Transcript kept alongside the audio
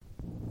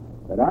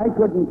that I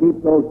couldn't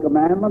keep those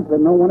commandments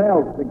and no one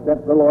else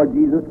except the Lord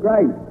Jesus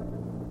Christ.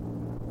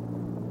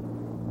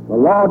 The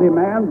law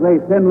demands a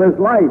sinless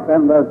life,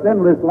 and the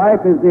sinless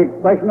life is the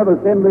expression of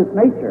a sinless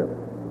nature.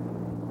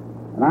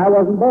 And I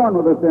wasn't born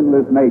with a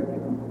sinless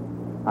nature.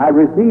 I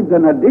received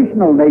an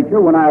additional nature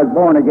when I was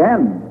born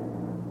again.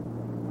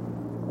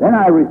 Then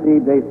I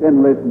received a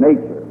sinless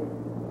nature.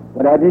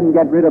 But I didn't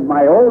get rid of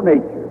my old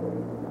nature.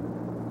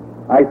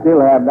 I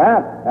still have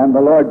that. And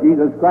the Lord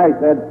Jesus Christ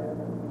said,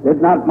 "Did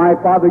not my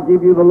Father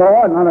give you the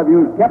law, and none of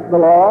you kept the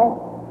law?"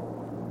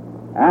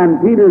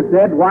 And Peter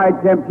said, "Why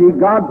tempt ye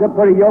God to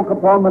put a yoke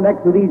upon the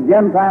necks of these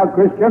Gentile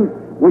Christians,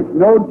 which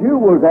no Jew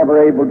was ever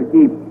able to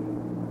keep?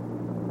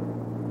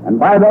 And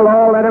by the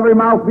law let every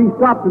mouth be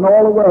stopped, and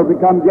all the world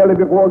become guilty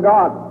before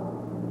God.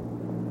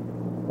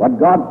 But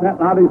God sent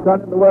not his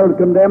Son in the world to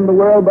condemn the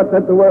world, but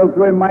that the world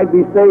through him might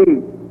be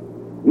saved.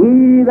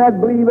 He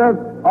that believeth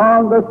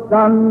on the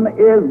Son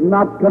is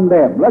not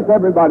condemned." Let's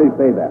everybody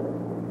say that.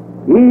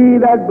 He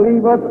that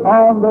believeth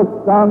on the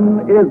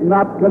Son is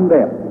not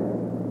condemned.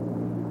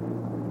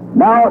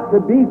 Now, to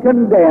be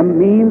condemned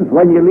means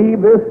when you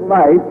leave this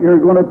life, you're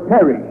going to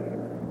perish.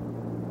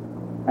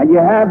 And you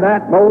have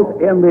that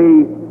both in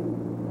the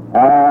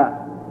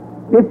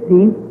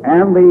 15th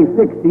and the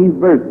 16th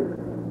verses.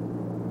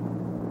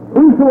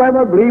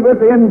 "Whosoever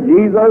believeth in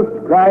Jesus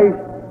Christ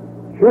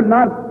should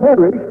not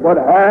perish, but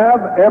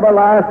have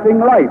everlasting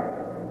life,"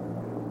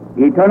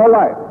 eternal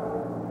life.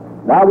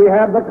 Now we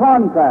have the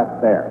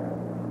contrast there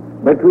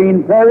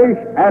between perish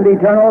and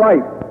eternal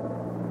life.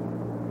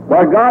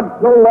 "For God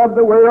so loved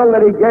the world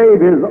that he gave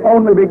his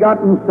only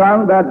begotten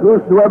Son, that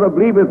whosoever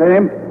believeth in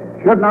him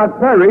should not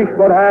perish,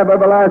 but have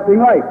everlasting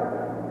life."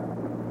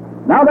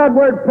 Now that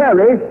word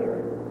perish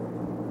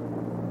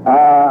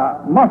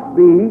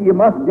you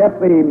must get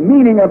the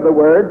meaning of the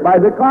word by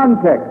the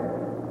context.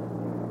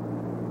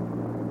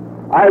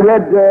 I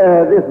read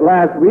this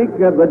last week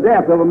of the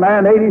death of a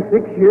man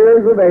 86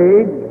 years of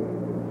age,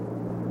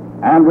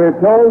 and we're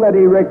told that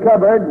he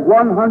recovered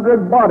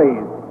 100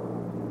 bodies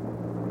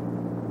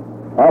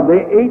of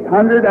the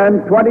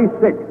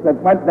 826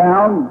 that went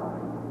down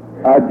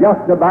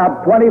just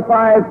about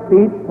 25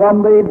 feet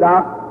from the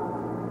dock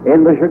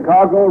in the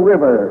Chicago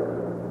River.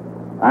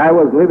 I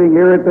was living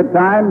here at the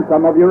time.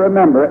 Some of you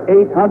remember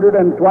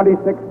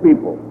 826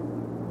 people.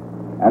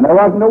 And there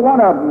wasn't a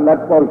one of them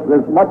that was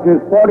as much as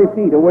 40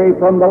 feet away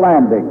from the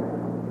landing.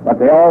 But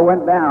they all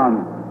went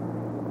down.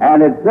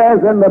 And it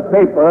says in the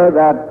paper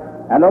that,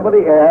 and over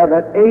the air,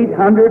 that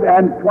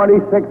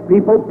 826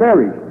 people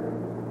perished.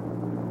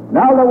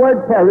 Now the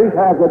word perish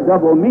has a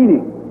double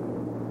meaning.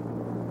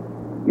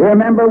 You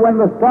remember when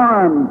the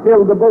storm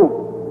filled the boat,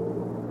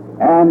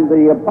 and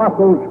the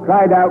apostles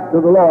cried out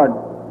to the Lord,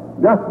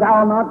 "Dost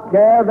thou not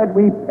care that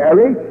we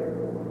perish?"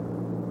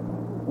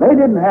 They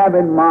didn't have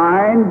in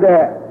mind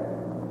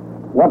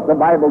what the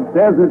Bible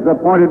says is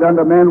appointed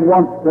unto men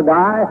once to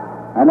die,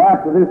 and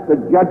after this the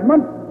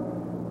judgment.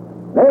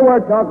 They were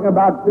talking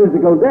about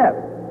physical death.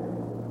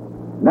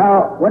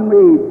 Now, when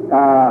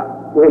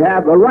we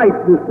have the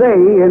right to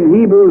say in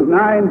Hebrews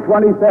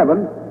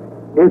 9:27,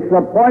 it's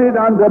appointed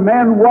unto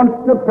men once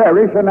to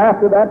perish, and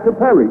after that to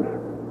perish.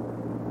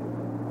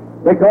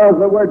 Because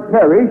the word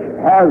perish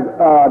has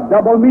a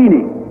double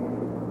meaning.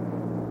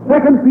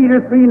 2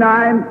 Peter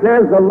 3:9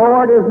 says, "The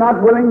Lord is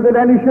not willing that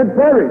any should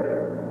perish."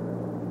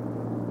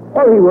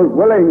 Well, he was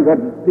willing that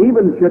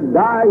Stephen should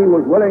die. He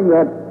was willing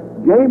that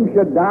James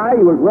should die.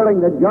 He was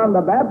willing that John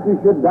the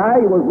Baptist should die.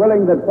 He was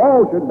willing that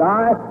Paul should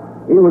die.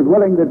 He was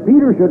willing that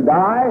Peter should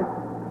die.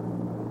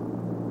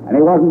 And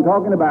he wasn't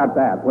talking about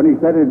that when he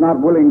said he's not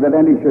willing that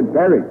any should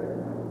perish.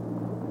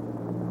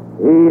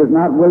 He is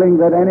not willing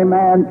that any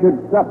man should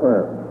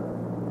suffer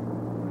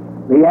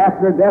the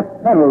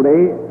after-death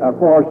penalty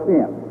for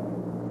sin.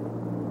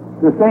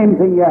 The same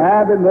thing you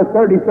have in the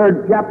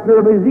 33rd chapter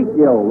of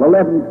Ezekiel, the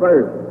 11th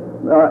verse,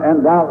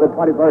 and down the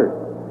 21st.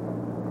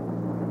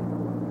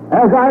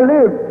 "As I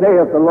live,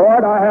 saith the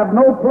Lord, I have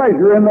no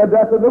pleasure in the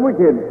death of the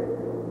wicked.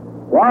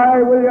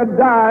 Why will you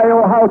die,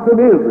 O house of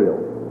Israel?"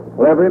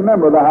 Well,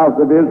 remember, the house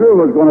of Israel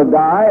was going to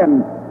die,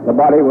 and the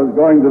body was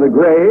going to the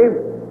grave.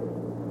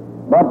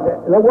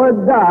 But the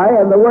word die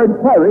and the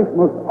word perish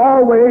must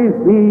always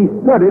be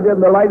studied in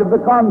the light of the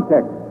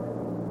context.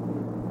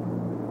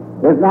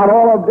 It's not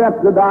all of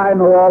death to die,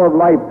 nor all of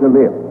life to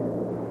live.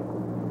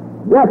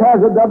 Death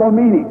has a double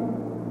meaning.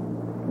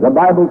 The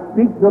Bible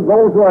speaks of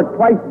those who are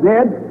twice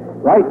dead,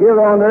 right here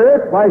on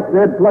earth, twice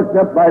dead, plucked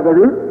up by the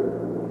roots.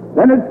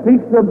 Then it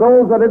speaks of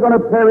those that are going to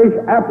perish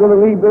after they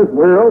leave this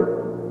world,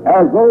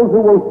 as those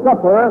who will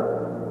suffer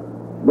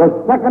the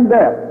second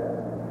death.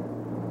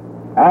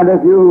 And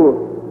if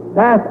you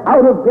pass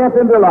out of death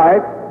into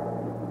life,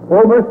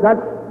 almost that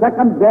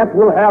second death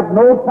will have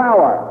no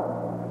power.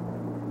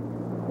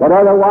 But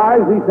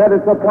otherwise, he said,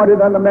 it's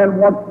appointed unto men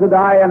once to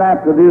die, and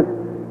after this,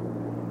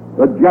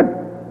 the judgment.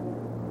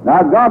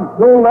 Now God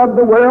so loved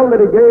the world that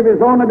he gave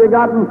his only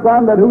begotten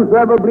Son, that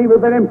whosoever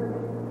believeth in him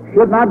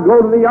should not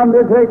go to the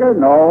undertaker?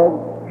 No.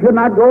 Should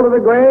not go to the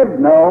grave?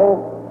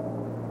 No.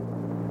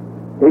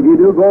 If you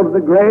do go to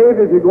the grave,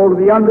 if you go to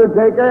the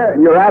undertaker,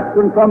 and you're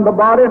absent from the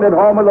body and at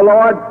home with the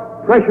Lord,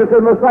 precious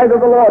in the sight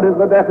of the Lord is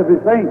the death of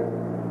his saints.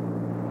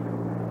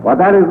 But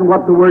that isn't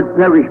what the word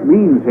perish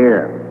means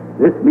here.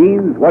 This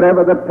means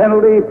whatever the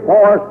penalty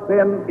for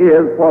sin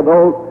is for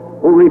those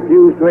who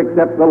refuse to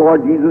accept the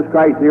Lord Jesus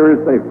Christ here as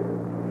Savior.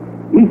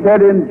 He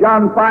said in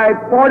John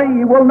 5:40,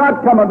 "Ye will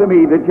not come unto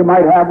me that you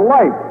might have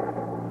life."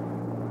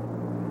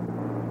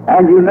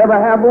 And you never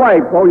have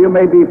life, though you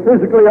may be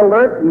physically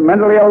alert and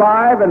mentally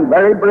alive and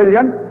very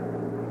brilliant.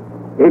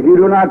 If you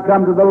do not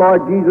come to the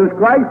Lord Jesus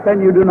Christ,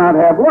 then you do not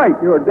have life.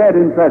 You're dead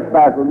in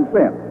trespass and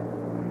sin.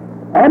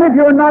 And if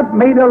you're not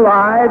made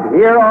alive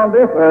here on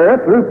this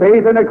earth through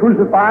faith in a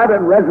crucified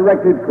and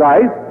resurrected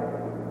Christ,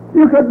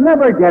 you could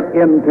never get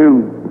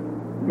into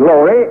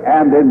glory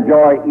and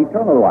enjoy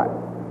eternal life.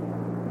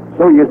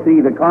 So you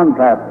see the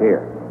contrast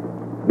here.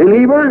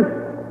 Believers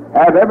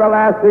have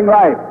everlasting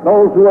life.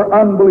 Those who are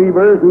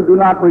unbelievers, who do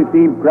not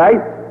receive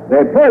Christ,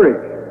 they perish.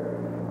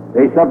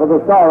 They suffer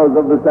the sorrows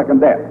of the second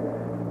death.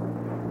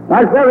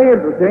 Now, it's very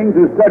interesting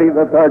to study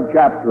the 3rd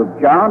chapter of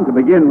John. To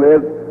begin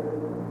with,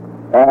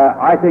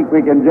 I think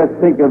we can just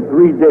think of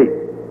 3 dates.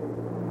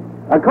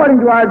 According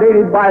to our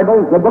dated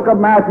Bibles, the book of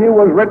Matthew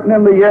was written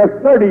in the year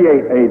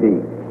 38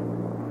 A.D.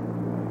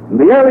 And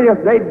the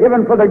earliest date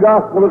given for the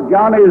Gospel of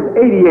John is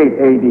 88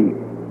 A.D.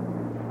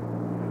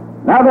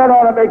 Now that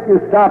ought to make you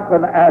stop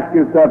and ask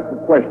yourself the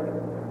question,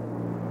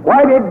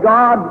 why did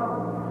God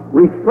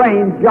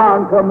restrain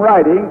John from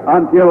writing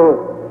until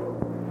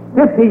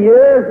 50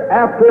 years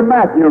after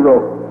Matthew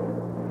wrote?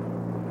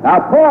 Now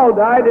Paul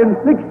died in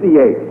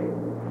 68.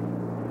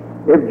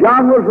 If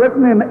John was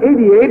written in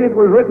 88, it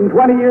was written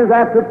 20 years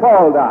after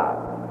Paul died.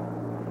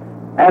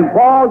 And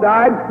Paul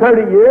died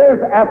 30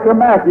 years after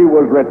Matthew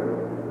was written.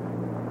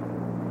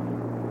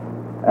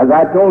 As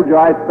I told you,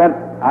 I spent,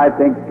 I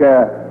think,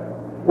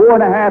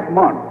 4.5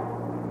 months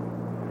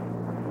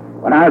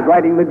when I was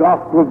writing the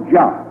Gospel of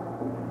John.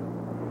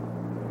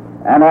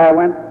 And I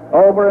went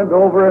over and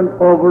over and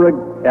over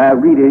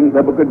reading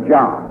the book of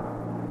John,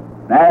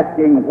 and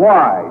asking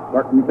why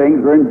certain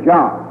things are in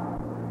John.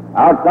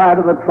 Outside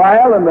of the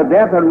trial and the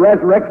death and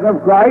resurrection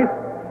of Christ,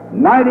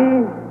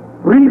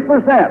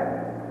 93%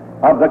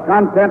 of the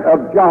content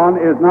of John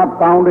is not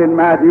found in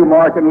Matthew,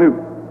 Mark, and Luke.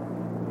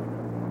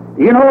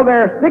 You know,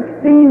 there are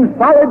 16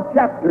 solid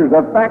chapters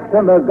of facts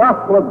in the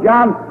Gospel of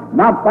John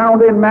not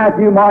found in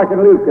Matthew, Mark,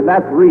 and Luke, and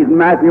that's the reason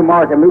Matthew,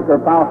 Mark, and Luke are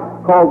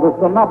called the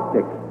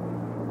synoptics.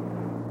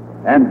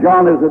 And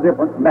John is a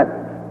different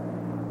method.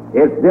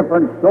 It's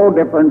different, so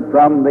different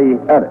from the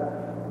others.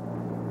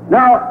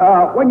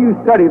 Now, when you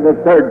study the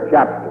 3rd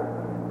chapter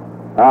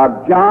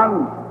of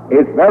John,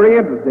 it's very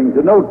interesting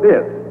to note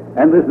this,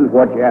 and this is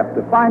what you have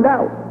to find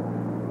out.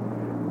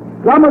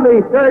 Some of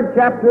the 3rd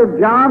chapter of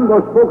John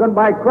was spoken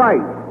by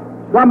Christ.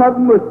 Some of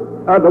them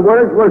the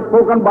words were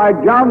spoken by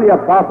John the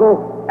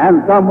Apostle,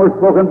 and some were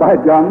spoken by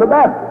John the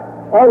Baptist.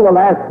 All the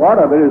last part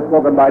of it is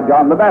spoken by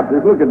John the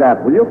Baptist. Look at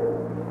that, will you?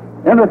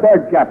 In the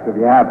 3rd chapter, if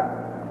you have it.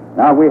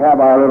 Now, we have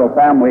our little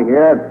family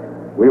here.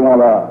 We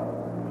want to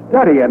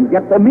study and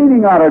get the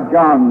meaning out of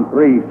John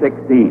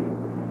 3:16.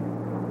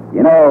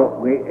 You know,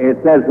 it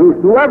says,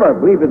 "Whosoever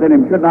believeth in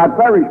him should not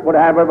perish, but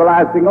have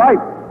everlasting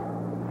life."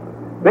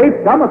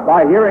 Faith cometh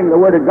by hearing the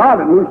word of God,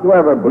 and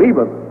whosoever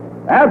believeth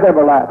has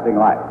everlasting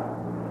life.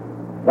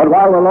 But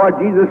while the Lord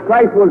Jesus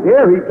Christ was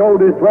here, he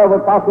told his 12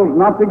 apostles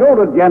not to go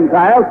to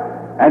Gentiles,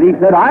 and he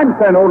said, "I'm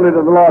sent only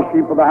to the lost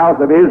sheep of the house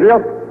of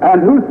Israel,"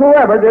 and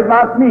whosoever did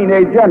not mean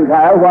a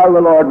Gentile while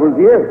the Lord was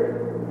here.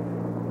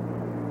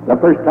 The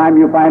first time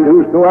you find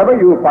whosoever,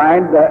 you'll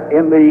find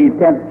in the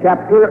 10th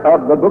chapter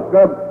of the book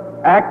of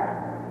Acts,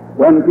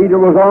 when Peter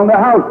was on the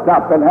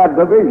housetop and had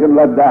the vision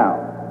let down.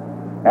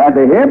 And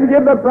to him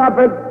give the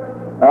prophet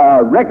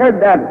record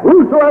that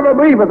whosoever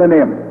believeth in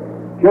him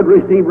should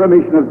receive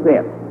remission of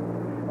sin.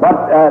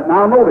 But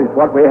now notice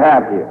what we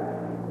have here.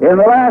 In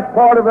the last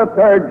part of the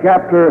 3rd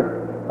chapter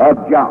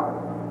of John,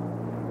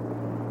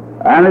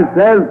 and it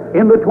says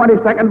in the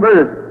 22nd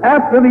verse,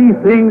 "After these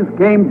things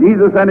came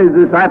Jesus and his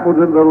disciples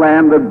into the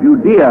land of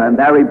Judea, and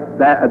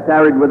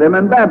tarried with him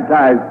and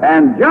baptized.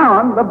 And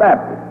John the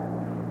Baptist."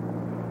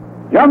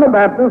 John the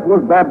Baptist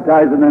was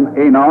baptizing in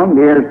Aenon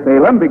near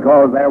Salem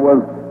because there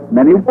was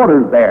many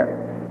waters there.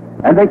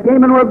 And they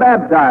came and were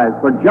baptized,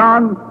 for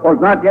John was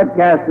not yet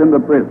cast into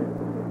prison.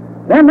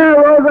 Then there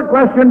was a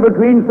question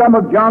between some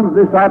of John's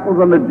disciples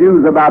and the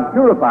Jews about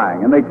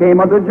purifying. And they came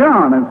unto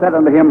John and said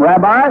unto him,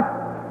 "Rabbi,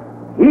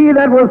 he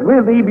that was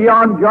with thee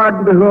beyond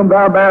Jordan, to whom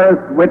thou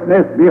bearest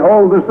witness,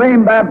 behold, the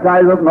same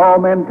baptizeth, and all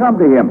men come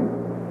to him."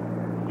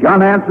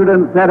 John answered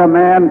and said, "A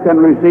man can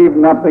receive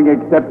nothing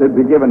except it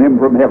be given him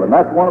from heaven."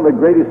 That's one of the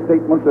greatest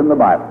statements in the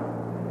Bible.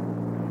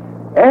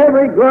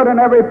 "Every good and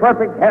every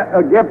perfect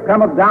gift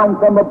cometh down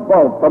from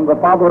above, from the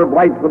Father of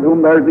lights, with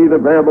whom there is neither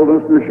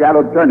variableness nor shadow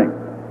of turning."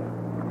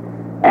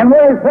 And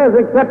where it says,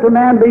 "Except a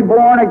man be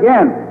born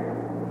again,"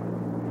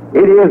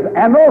 it is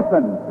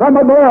anothen, from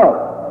above.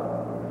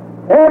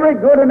 Every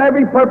good and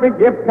every perfect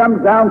gift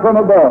comes down from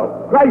above.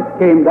 Christ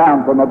came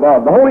down from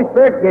above. The Holy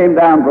Spirit came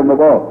down from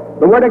above.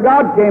 The Word of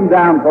God came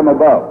down from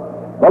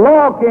above. The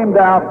law came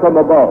down from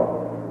above.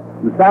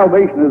 The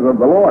salvation is of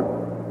the Lord.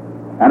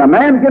 And a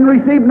man can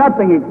receive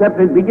nothing except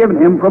it be given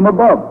him from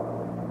above.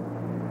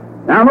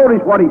 Now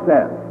notice what he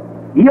says.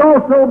 He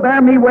also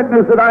bare me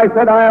witness that I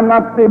said, I am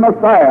not the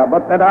Messiah,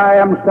 but that I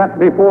am sent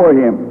before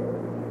him.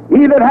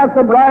 He that hath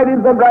the bride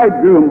is the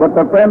bridegroom, but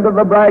the friend of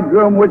the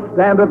bridegroom which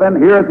standeth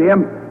and heareth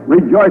him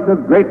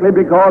rejoiceth greatly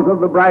because of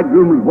the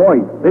bridegroom's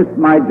voice. This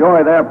my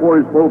joy therefore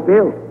is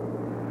fulfilled.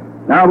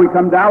 Now we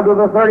come down to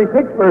the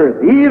 36th verse.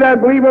 He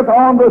that believeth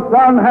on the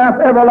Son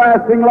hath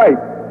everlasting life.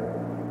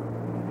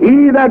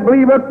 He that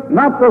believeth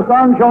not the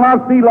Son shall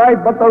not see life,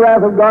 but the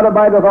wrath of God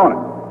abideth on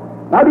him.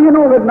 Now do you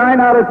know that 9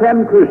 out of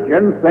 10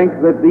 Christians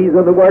think that these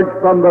are the words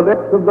from the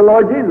lips of the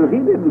Lord Jesus? He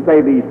didn't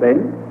say these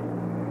things.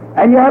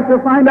 And you have to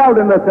find out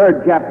in the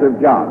 3rd chapter of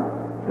John.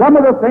 Some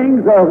of the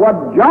things are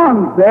what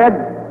John said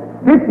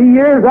 50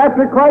 years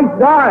after Christ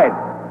died.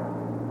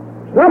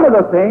 Some of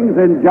the things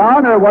in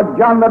John are what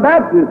John the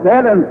Baptist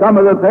said, and some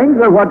of the things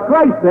are what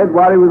Christ said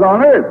while he was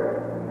on earth.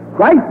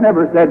 Christ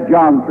never said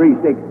John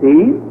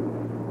 3:16.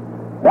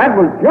 That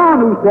was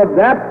John who said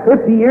that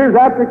 50 years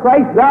after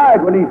Christ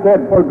died when he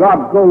said, for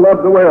God so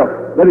loved the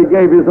world that he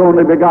gave his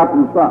only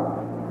begotten Son.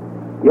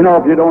 You know,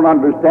 if you don't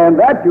understand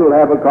that, you'll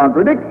have a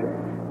contradiction.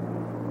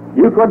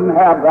 You couldn't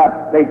have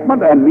that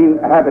statement and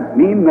have it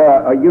mean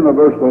a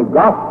universal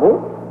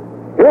gospel.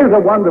 Here's a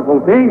wonderful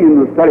thing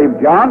in the study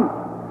of John.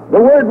 The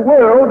word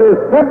world is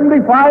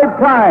 75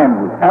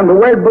 times, and the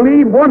word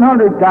believe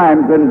 100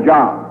 times in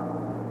John.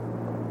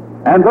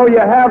 And though you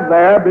have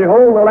there,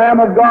 behold the Lamb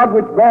of God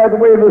which bears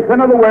away the sin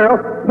of the world,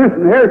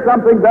 listen, here's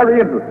something very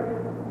interesting.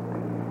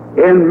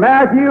 In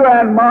Matthew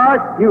and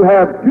Mark, you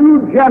have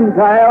 2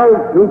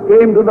 Gentiles who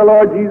came to the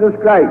Lord Jesus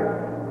Christ.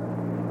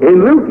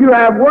 In Luke, you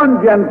have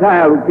 1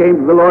 Gentile who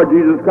came to the Lord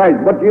Jesus Christ.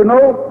 But you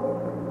know,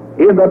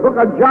 in the book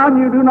of John,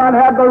 you do not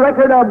have the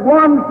record of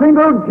 1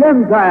 single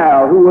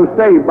Gentile who was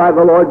saved by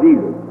the Lord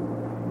Jesus.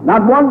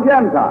 Not 1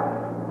 Gentile.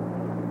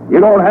 You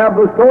don't have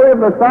the story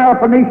of the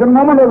Syrophoenician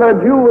woman or the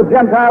Jew or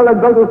Gentile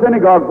that built a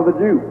synagogue for the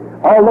Jew.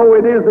 Although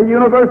it is a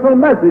universal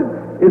message,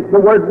 it's the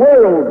word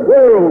world,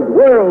 world,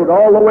 world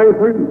all the way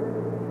through.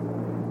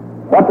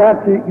 But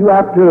that you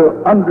have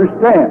to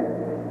understand.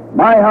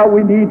 My, how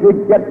we need to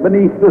get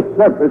beneath the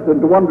surface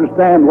and to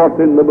understand what's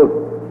in the book.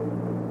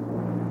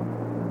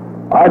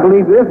 I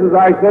believe this, as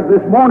I said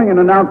this morning in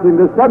announcing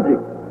this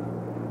subject.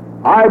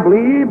 I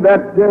believe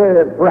that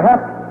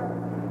perhaps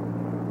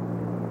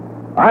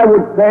I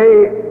would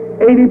say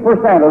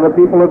 80% of the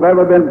people who have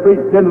ever been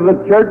preached into the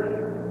church,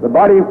 the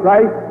body of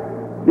Christ,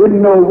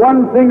 didn't know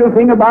one single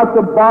thing about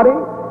the body,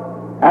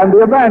 and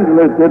the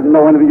evangelists didn't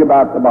know anything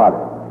about the body.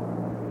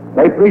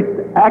 They preached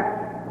Acts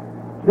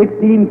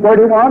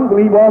 16:31,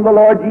 believe on the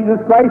Lord Jesus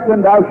Christ,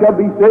 and thou shalt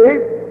be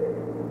saved.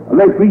 And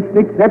they preached,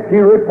 except ye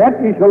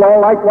repent, ye shall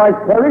all likewise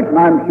perish. And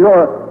I'm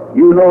sure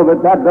you know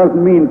that that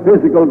doesn't mean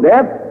physical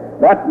death.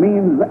 That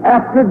means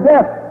after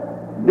death,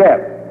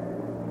 death.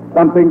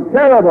 Something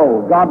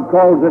terrible. God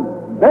calls it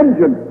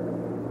vengeance.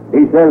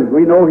 He says,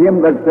 we know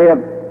him that saith,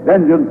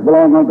 vengeance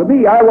belong unto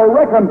me. I will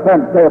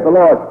recompense, saith the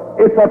Lord.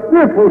 It's a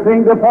fearful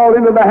thing to fall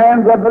into the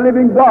hands of the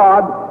living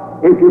God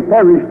if you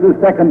perish the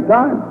second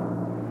time.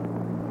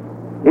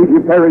 If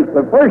you perish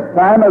the first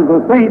time as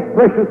a saint,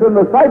 precious in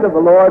the sight of the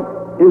Lord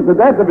is the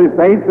death of his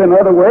saints. In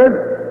other words,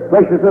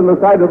 precious in the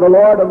sight of the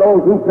Lord are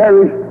those who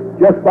perish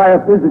just by a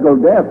physical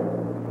death.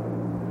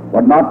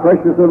 But not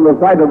precious in the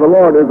sight of the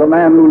Lord is a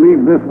man who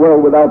leaves this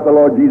world without the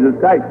Lord Jesus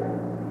Christ.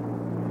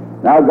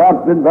 Now,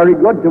 God's been very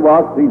good to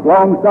us. He's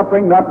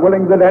long-suffering, not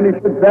willing that any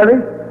should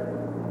perish.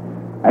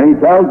 And he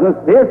tells us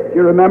this,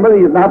 you remember,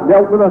 he has not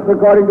dealt with us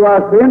according to our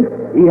sins.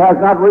 He has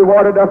not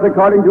rewarded us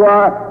according to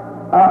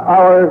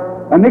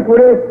our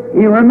iniquity.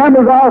 He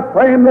remembers our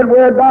frame that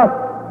we're dust.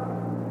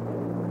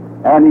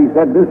 And he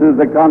said, this is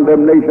the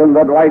condemnation,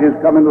 that light is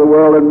come into the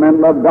world, and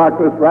men love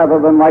darkness rather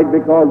than light,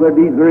 because their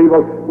deeds are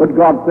evil. But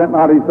God sent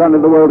not his Son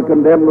into the world to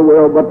condemn the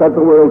world, but that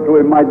the world through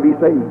him might be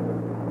saved.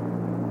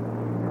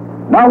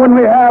 Now when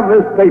we have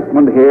this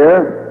statement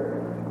here,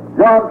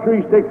 John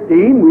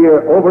 3:16, we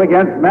are over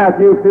against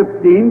Matthew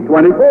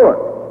 15:24.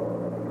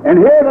 And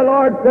here the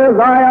Lord says,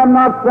 I am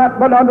not sent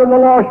but unto the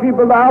lost sheep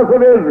of the house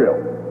of Israel.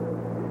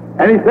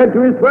 And he said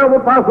to his 12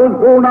 apostles,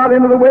 go not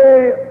into the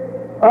way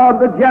of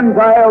the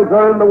Gentiles,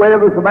 or in the way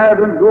of the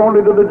Samaritans, go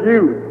only to the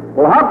Jews.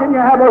 Well, how can you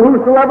have a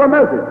whosoever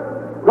message?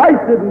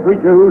 Christ didn't preach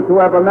a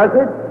whosoever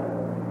message.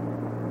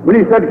 When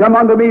he said, come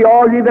unto me,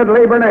 all ye that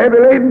labor and are heavy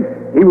laden,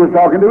 he was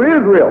talking to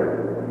Israel.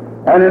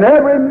 And in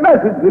every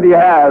message that he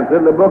has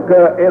in the book,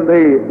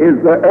 his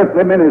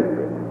earthly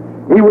ministry,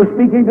 he was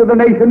speaking to the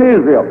nation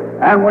Israel.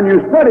 And when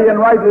you study and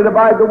rightly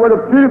divide the word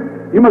of truth,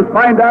 you must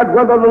find out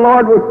whether the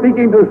Lord was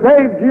speaking to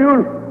saved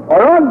Jews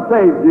or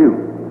unsaved Jews.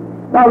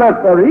 Now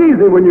that's very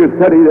easy when you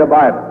study the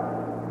Bible.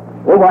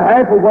 Over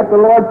half of what the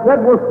Lord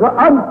said was to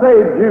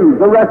unsaved Jews.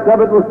 The rest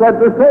of it was said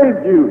to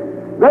saved Jews.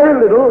 Very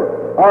little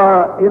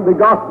in the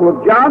Gospel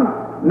of John.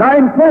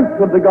 9/10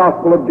 of the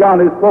Gospel of John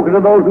is spoken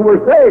to those who were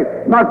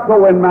saved. Not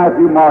so in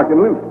Matthew, Mark,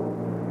 and Luke.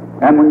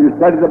 And when you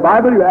study the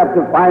Bible, you have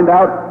to find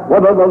out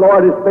whether the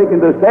Lord is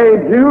speaking to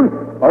saved Jews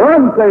or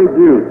unsaved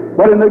Jews.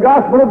 But in the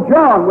Gospel of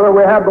John, where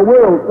we have the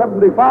word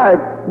 75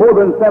 more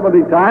than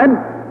 70 times,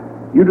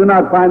 you do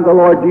not find the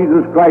Lord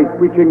Jesus Christ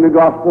preaching the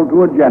gospel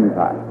to a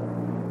Gentile.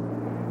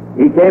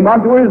 He came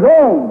unto his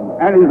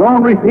own, and his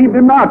own received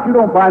him not. You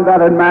don't find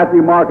that in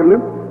Matthew, Mark, and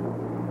Luke.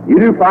 You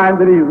do find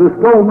that he's the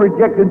stone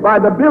rejected by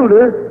the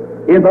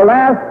builder in the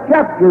last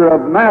chapter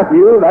of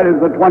Matthew, that is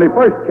the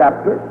 21st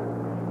chapter.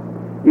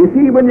 You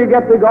see, when you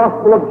get the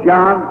Gospel of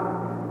John,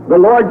 the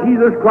Lord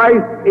Jesus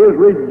Christ is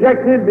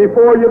rejected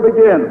before you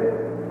begin.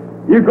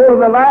 You go to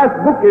the last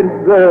book in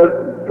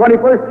the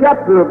 21st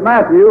chapter of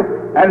Matthew,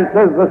 and it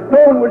says, the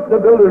stone which the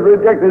builders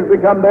rejected has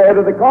become the head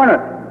of the corner.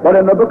 But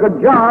in the book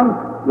of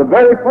John, the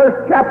very first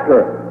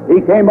chapter, he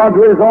came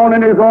unto his own,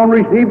 and his own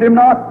received him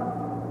not.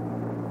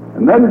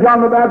 And then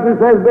John the Baptist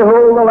says,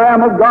 behold, the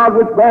Lamb of God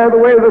which beareth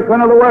away the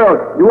sin of the world.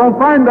 You won't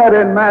find that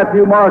in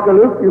Matthew, Mark, or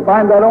Luke. You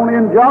find that only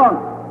in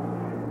John.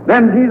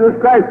 Then Jesus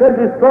Christ said,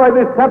 destroy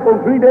this temple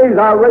 3 days,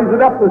 I'll raise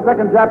it up, the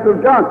second chapter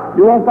of John.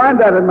 You won't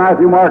find that in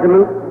Matthew, Mark, and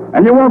Luke.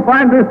 And you won't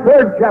find this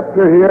third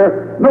chapter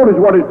here. Notice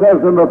what it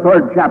says in the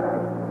third chapter.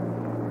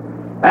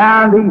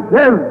 And he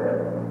says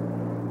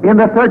in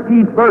the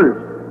 13th verse,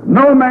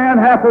 no man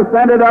hath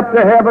ascended up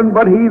to heaven,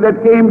 but he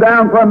that came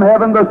down from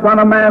heaven, the Son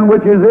of Man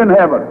which is in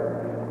heaven.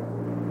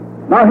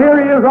 Now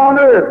here he is on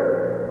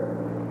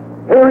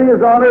earth. Here he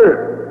is on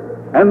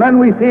earth. And then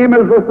we see him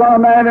as the Son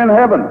of Man in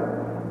heaven.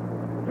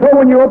 So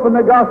when you open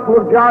the Gospel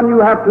of John, you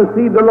have to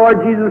see the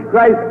Lord Jesus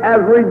Christ as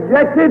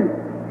rejected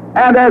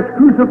and as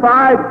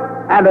crucified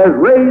and as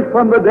raised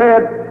from the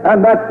dead.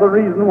 And that's the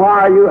reason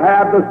why you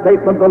have the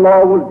statement the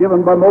law was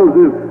given by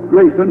Moses,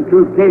 grace and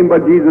truth came by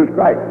Jesus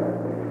Christ.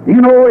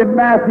 You know, in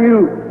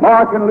Matthew,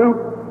 Mark, and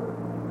Luke,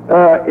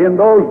 in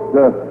those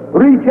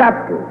three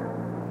chapters,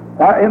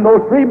 in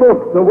those three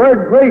books, the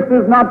word grace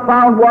is not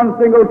found one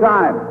single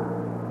time.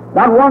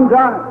 Not one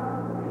time.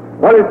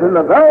 But it's in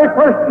the very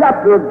first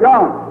chapter of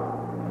John.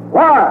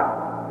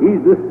 Why?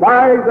 He's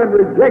despised and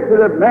rejected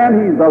of men.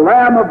 He's the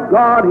Lamb of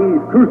God. He's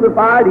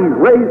crucified. He's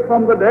raised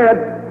from the dead.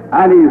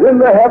 And he's in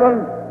the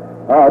heavens,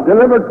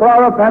 delivered for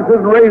our offenses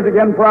and raised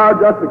again for our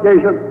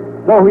justification.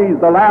 So he's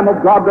the Lamb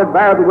of God that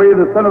bears away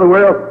the sin of the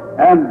world.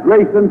 And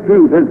grace and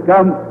truth has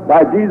come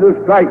by Jesus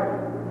Christ.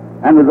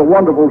 And there's a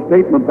wonderful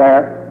statement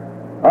there.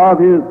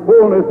 Of his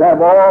fullness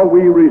have all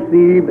we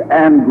received,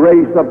 and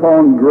grace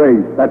upon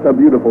grace. That's a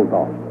beautiful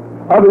thought.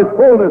 Of his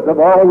fullness have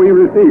all we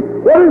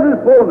received. What is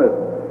his fullness?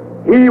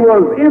 He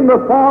was in the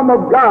form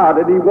of God,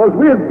 and he was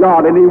with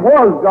God, and he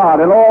was God,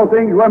 and all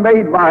things were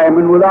made by him,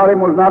 and without him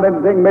was not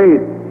anything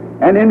made.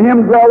 And in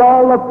him dwell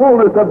all the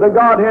fullness of the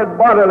Godhead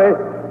bodily,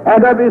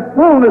 and of his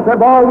fullness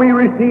have all we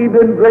received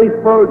in grace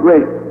for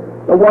grace.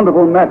 The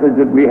wonderful message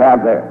that we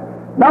have there.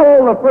 Now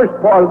all the first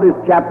part of this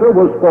chapter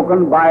was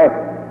spoken by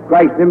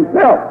Christ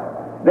himself.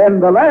 Then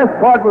the last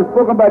part was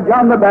spoken by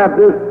John the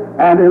Baptist,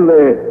 and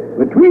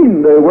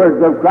between the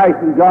words of Christ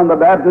and John the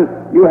Baptist,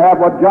 you have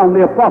what John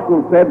the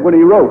Apostle said when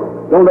he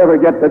wrote. Don't ever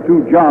get the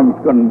two Johns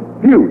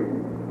confused.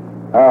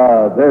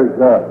 There's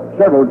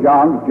several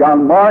Johns,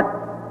 John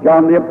Mark,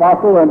 John the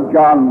Apostle, and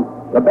John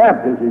the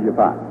Baptist, as you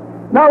find.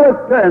 Now let's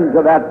turn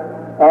to that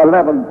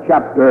 10th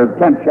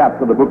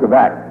chapter of the book of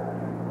Acts.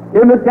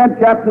 In the 10th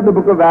chapter of the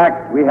book of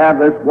Acts, we have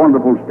this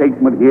wonderful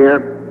statement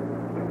here.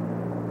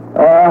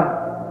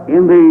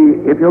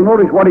 If you'll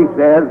notice what he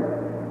says,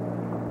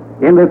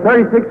 in the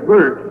 36th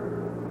verse,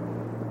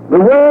 the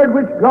word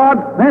which God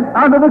sent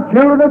unto the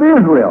children of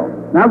Israel.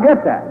 Now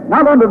get that.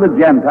 Not unto the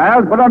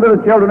Gentiles, but unto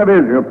the children of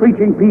Israel,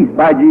 preaching peace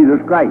by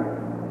Jesus Christ.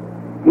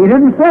 He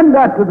didn't send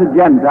that to the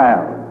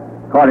Gentiles,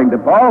 according to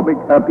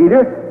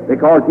Peter,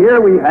 because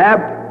here we have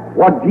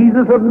what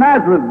Jesus of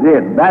Nazareth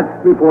did. That's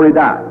before he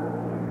died.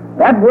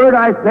 That word,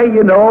 I say,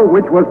 you know,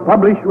 which was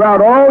published throughout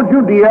all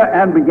Judea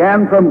and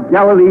began from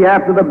Galilee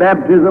after the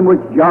baptism which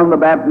John the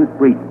Baptist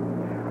preached.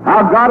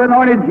 How God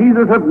anointed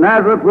Jesus of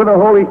Nazareth with the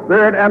Holy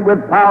Spirit and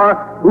with power,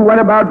 who went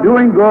about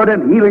doing good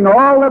and healing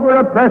all that were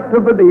oppressed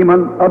of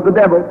the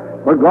devil,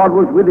 for God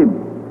was with him.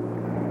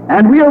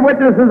 And we are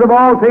witnesses of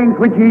all things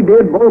which he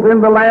did, both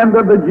in the land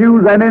of the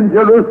Jews and in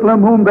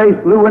Jerusalem, whom they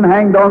slew and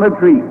hanged on a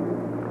tree.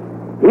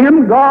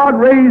 Him God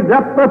raised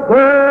up the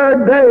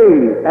third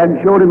day and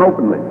showed him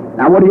openly.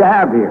 Now what do you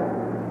have here?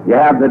 You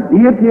have the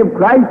deity of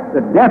Christ,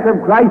 the death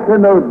of Christ,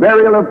 and the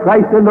burial of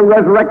Christ, and the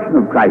resurrection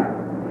of Christ.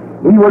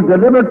 He was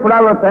delivered for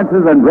our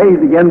offenses and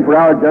raised again for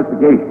our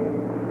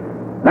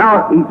justification.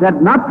 Now, he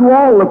said, not to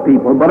all the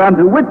people, but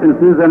unto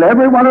witnesses, and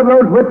every one of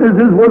those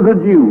witnesses was a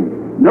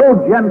Jew. No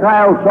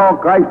Gentile saw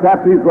Christ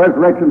after his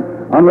resurrection,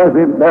 unless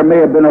there may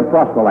have been a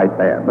proselyte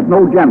there, but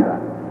no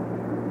Gentile.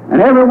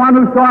 And everyone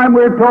who saw him,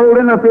 we're told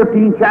in the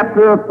 15th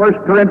chapter of 1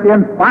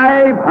 Corinthians,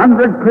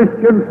 500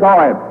 Christians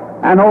saw him,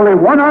 and only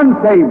one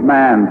unsaved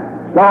man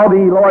saw the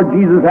Lord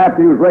Jesus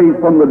after he was raised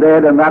from the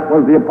dead, and that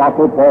was the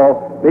Apostle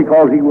Paul,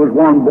 because he was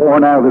one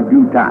born out of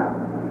due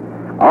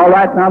time. All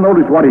right, now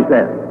notice what he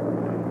says.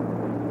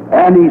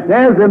 And he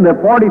says in the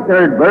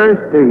 43rd verse,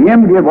 to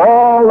him give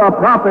all the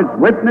prophets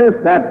witness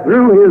that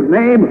through his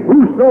name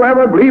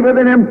whosoever believeth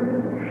in him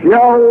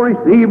shall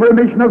receive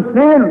remission of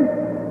sins.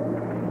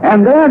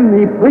 And then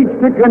he preached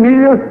to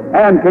Cornelius,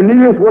 and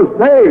Cornelius was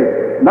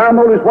saved. Now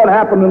notice what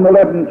happened in the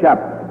 11th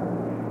chapter.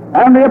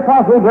 And the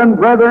apostles and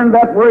brethren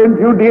that were in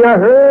Judea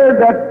heard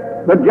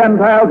that the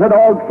Gentiles had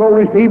also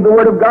received the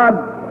word of God.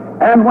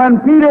 And when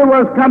Peter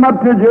was come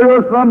up to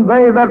Jerusalem,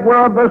 they that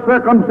were of the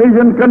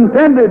circumcision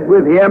contended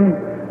with him,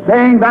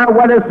 saying, thou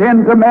wentest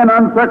in to men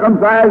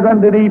uncircumcised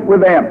and did eat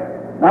with them.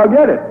 Now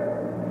get it.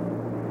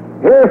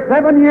 Here,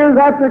 7 years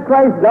after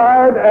Christ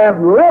died, and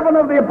 11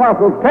 of the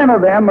apostles, 10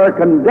 of them, are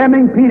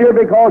condemning Peter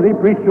because he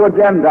preached to a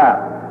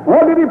Gentile.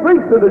 What did he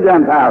preach to the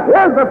Gentiles?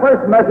 Here's the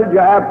first message you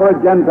have for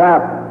a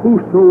Gentile: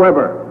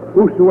 whosoever,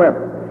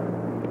 whosoever.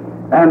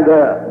 And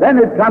then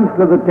it comes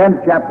to the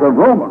 10th chapter of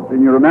Romans,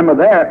 and you remember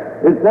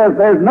there, it says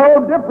there's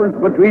no difference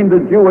between the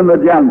Jew and the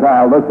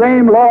Gentile. The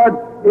same Lord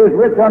is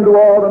rich unto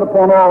all and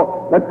upon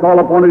all that call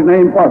upon his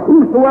name, for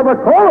whosoever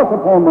calleth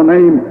upon the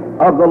name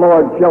of the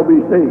Lord shall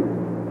be saved.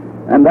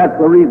 And that's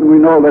the reason we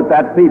know that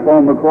that thief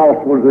on the cross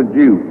was a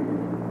Jew,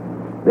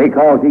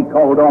 because he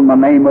called on the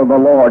name of the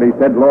Lord. He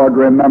said, Lord,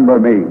 remember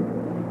me.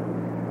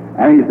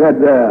 And he said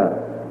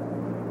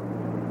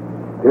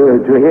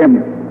to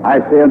him, I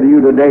say unto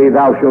you today,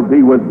 thou shalt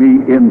be with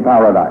me in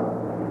paradise.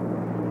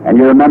 And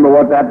you remember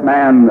what that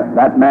man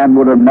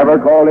would have never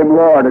called him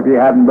Lord if he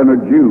hadn't been a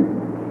Jew.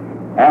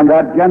 And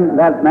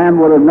that man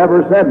would have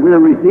never said, we're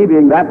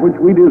receiving that which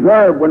we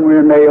deserve when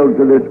we're nailed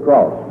to this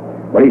cross.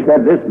 But he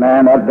said, this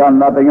man hath done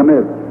nothing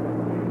amiss.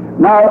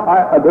 Now,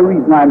 the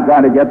reason I'm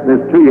trying to get this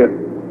to you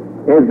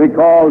is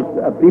because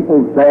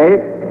people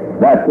say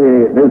that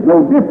there's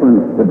no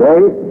difference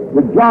today.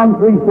 That John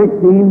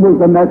 3:16 was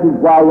the message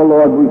while the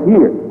Lord was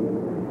here.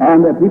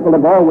 And that people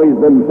have always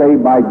been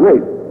saved by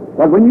grace.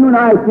 But when you and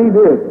I see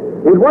this,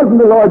 it wasn't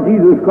the Lord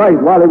Jesus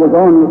Christ while he was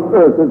on this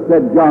earth that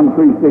said John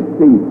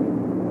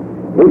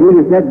 3:16. If he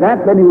had said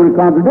that, then he would have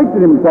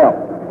contradicted himself.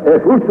 If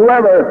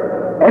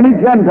whosoever, any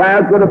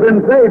Gentile could have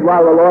been saved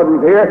while the Lord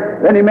was here,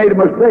 then he made a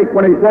mistake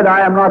when he said,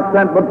 I am not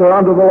sent but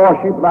unto the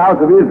lost sheep of the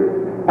house of Israel.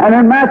 And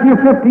in Matthew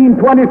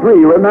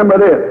 15:23, remember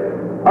this,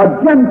 a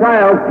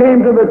Gentile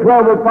came to the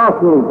 12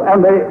 apostles,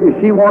 and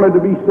she wanted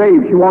to be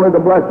saved. She wanted a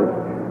blessing.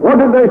 What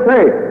did they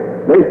say?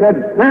 They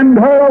said, send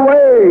her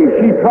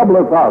away, she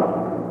troubleth us.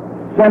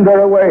 Send her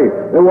away.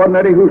 There wasn't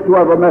any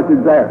whosoever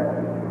message there.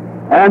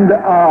 And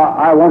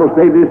I want to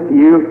say this to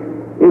you.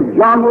 If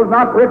John was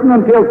not written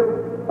until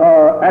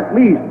at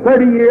least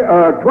 20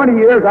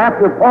 years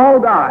after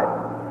Paul died,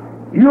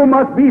 you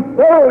must be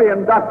thoroughly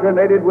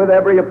indoctrinated with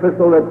every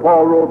epistle that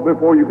Paul wrote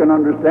before you can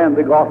understand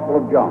the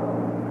Gospel of John.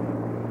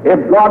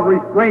 If God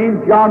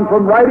restrained John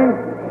from writing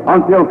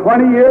until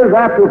 20 years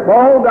after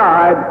Paul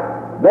died,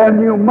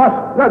 then you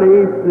must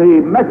study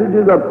the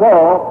messages of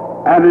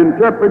Paul and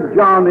interpret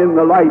John in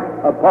the light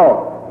of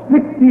Paul.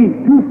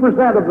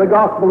 62% of the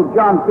Gospel of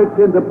John fits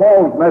into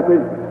Paul's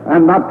message,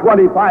 and not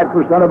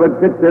 25% of it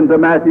fits into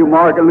Matthew,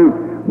 Mark, and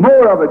Luke.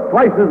 More of it,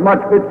 twice as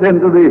much, fits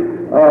into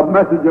the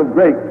message of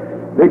grace,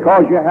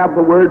 because you have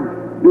the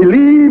word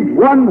believe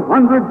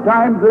 100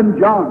 times in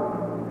John.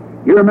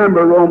 You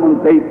remember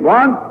Romans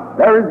 8:1.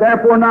 There is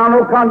therefore now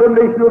no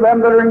condemnation to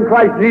them that are in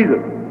Christ Jesus.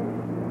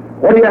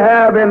 What do you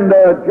have in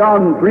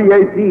John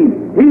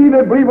 3:18? He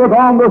that believeth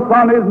on the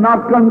Son is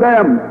not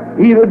condemned.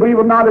 He that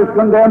believeth not is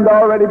condemned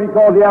already,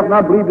 because he hath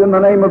not believed in the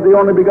name of the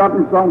only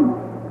begotten Son.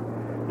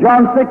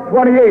 John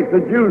 6:28, the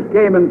Jews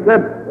came and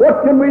said,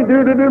 what can we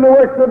do to do the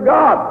works of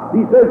God?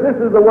 He says, this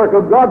is the work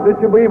of God, that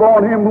you believe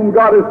on him whom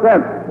God has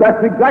sent.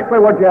 That's exactly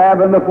what you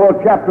have in the 4th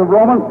chapter of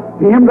Romans.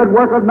 To him that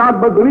worketh not,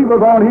 but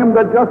believeth on him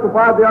that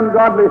justifieth the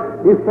ungodly,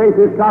 his faith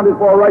is counted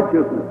for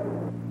righteousness.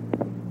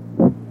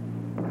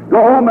 Go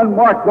home and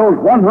mark those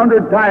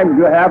 100 times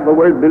you have the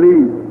word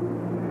believe.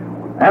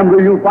 And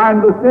you'll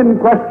find the sin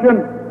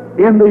question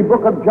in the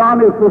book of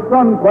John is the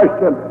Son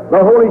question.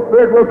 The Holy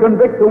Spirit will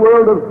convict the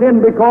world of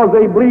sin because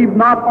they believe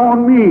not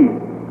on me.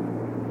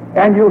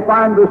 And you'll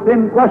find the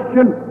sin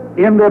question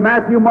in the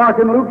Matthew, Mark,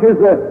 and Luke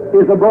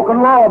is a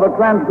broken law, the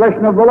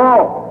transgression of the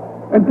law.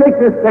 And take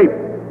this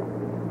statement.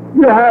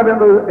 You have in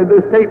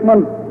the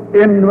statement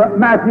in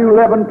Matthew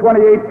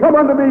 11:28, come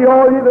unto me,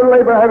 all ye that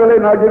labor heavily,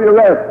 and I'll give you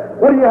rest.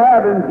 What do you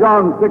have in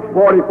John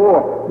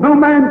 6:44? No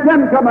man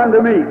can come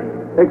unto me,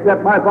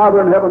 except my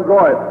Father in heaven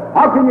draweth.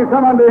 How can you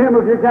come unto him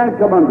if you can't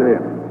come unto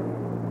him?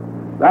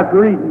 That's the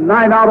reason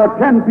 9 out of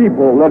 10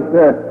 people that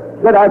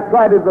said, I've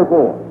tried it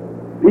before.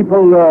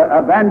 People,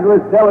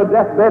 evangelists tell a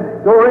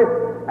deathbed story,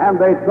 and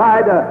they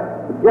try to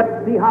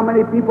see how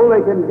many people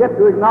they can get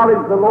to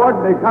acknowledge the Lord,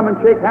 and they come and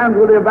shake hands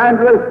with the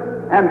evangelist,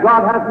 and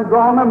God hasn't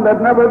drawn them. They've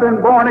never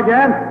been born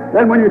again.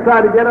 Then when you try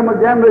to get them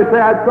again, they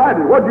say, I tried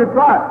it. What'd you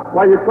try?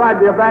 Well, you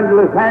tried the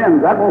evangelist's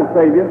hands. That won't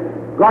save you.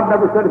 God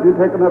never said if you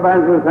take an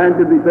evangelist's hand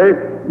you'd be saved.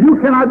 You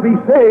cannot be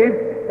saved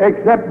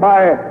except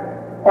by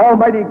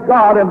Almighty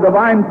God and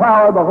divine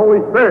power of the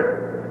Holy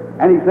Spirit.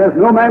 And he says,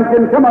 no man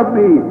can come of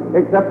me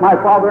except my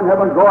Father in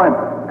heaven draw him.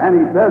 And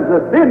he says,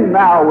 the sin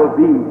now will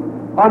be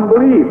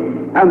unbelief.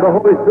 And the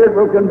Holy Spirit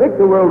will convict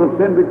the world of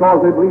sin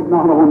because they believe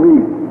not on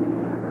me.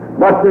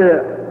 But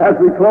as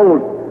we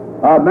close,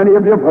 many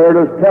of you have heard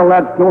us tell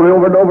that story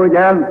over and over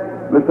again.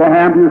 Mr.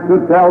 Ham used to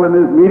tell in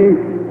his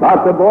meeting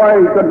about the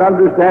boy. He couldn't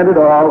understand it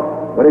all,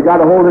 but he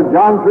got a hold of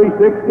John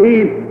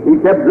 3:16. He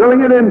kept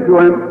drilling it into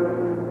him.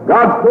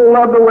 God so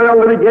loved the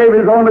world that he gave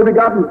his only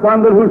begotten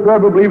Son, that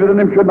whosoever believeth in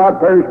him should not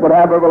perish but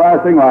have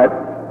everlasting life.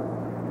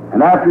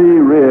 And after he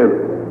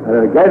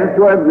gave it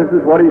to him, this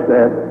is what he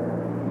said.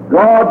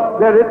 God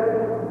said it,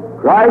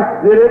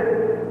 Christ did it,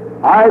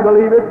 I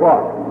believe it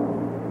was.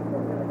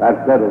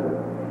 That settled it.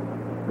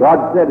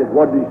 God said it.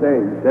 What did he say?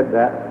 He said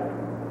that.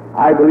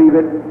 I believe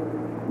it.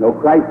 No,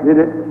 Christ did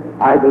it.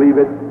 I believe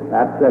it.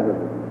 That settled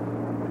it.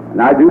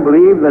 And I do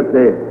believe that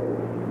the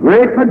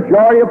great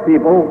majority of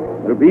people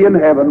that will be in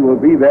heaven will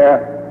be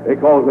there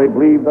because they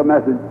believe the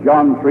message,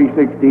 John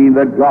 3:16,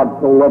 that God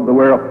so loved the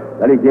world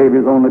that he gave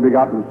his only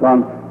begotten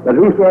Son, that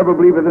whosoever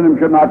believeth in him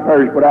should not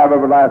perish but have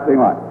everlasting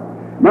life.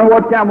 Remember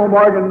what Campbell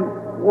Morgan,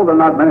 well, there are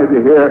not many of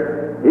you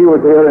here, he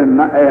was here in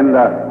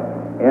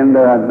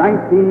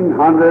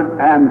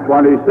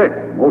 1926.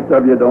 Most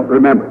of you don't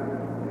remember.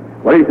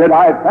 But he said,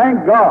 I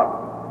thank God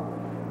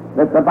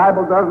that the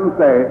Bible doesn't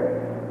say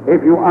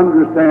if you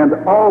understand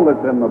all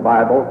that's in the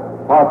Bible,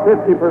 or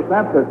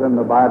 50% that's in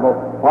the Bible,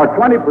 or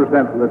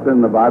 20% that's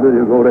in the Bible,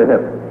 you'll go to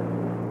heaven.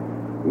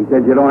 He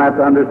said you don't have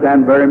to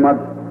understand very much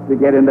to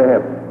get into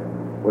heaven.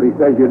 But he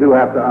says you do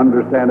have to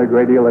understand a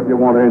great deal if you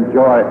want to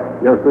enjoy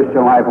your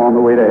Christian life on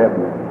the way to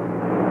heaven.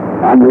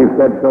 And we've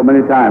said so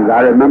many times,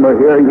 I remember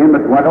hearing him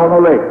at Winona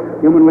Lake.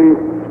 Humanly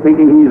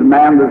speaking, he's a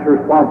man that's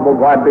responsible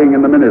for being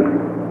in the ministry.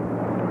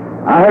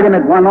 I heard him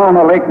at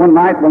Winona Lake one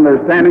night when they're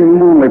standing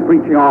room only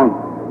preaching on,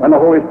 when the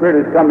Holy Spirit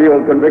has come, he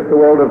will convict the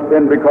world of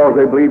sin because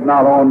they believe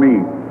not on me.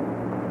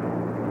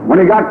 When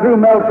he got through,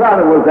 Mel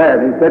Trotter was there,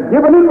 and he said,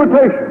 give an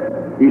invitation.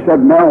 He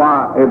said, Mel,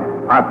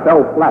 I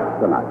fell flat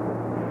tonight.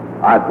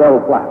 I fell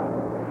flat.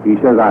 He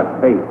says, I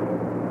failed.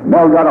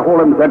 Mel got a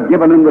hold of him and said,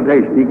 give an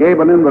invitation. He gave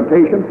an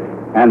invitation,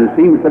 and it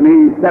seems to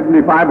me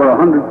 75 or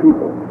 100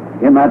 people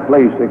in that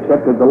place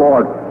accepted the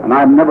Lord. And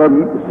I've never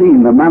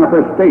seen the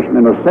manifestation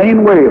in the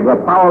same way of the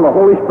power of the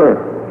Holy Spirit.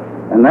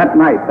 And that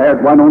night there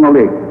at Winona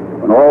Lake,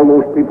 when all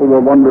those people were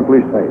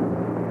wonderfully saved,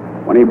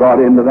 when he brought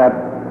into that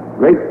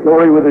great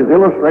story with his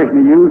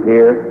illustration he used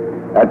here,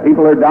 that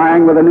people are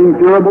dying with an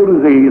incurable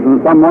disease, and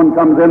someone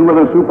comes in with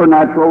a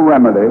supernatural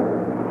remedy,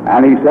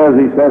 and he says,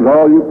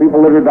 all you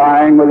people that are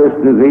dying with this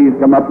disease,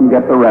 come up and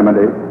get the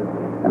remedy.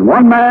 And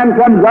one man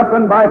comes up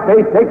and by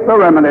faith takes the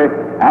remedy,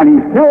 and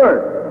he's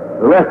cured.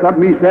 The rest of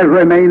them, he says,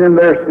 remain in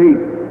their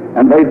seats,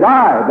 and they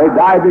die. They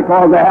die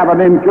because they have an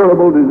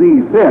incurable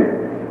disease, sin.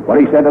 But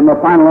he said in the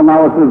final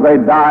analysis, they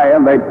die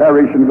and they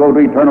perish and go to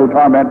eternal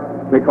torment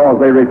because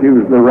they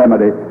refuse the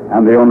remedy.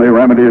 And the only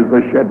remedy is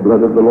the shed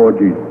blood of the Lord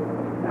Jesus.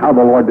 How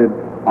the Lord did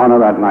honor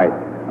that night.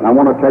 And I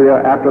want to tell you,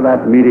 after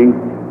that meeting,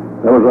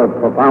 there was a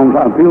profound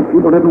time.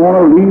 People didn't want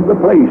to leave the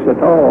place at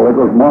all. It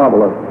was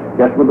marvelous,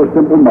 just with a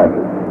simple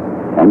message.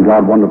 And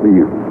God wanted to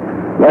use.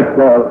 Let's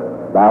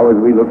bow as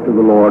we look to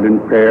the Lord in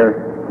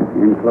prayer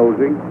in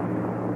closing.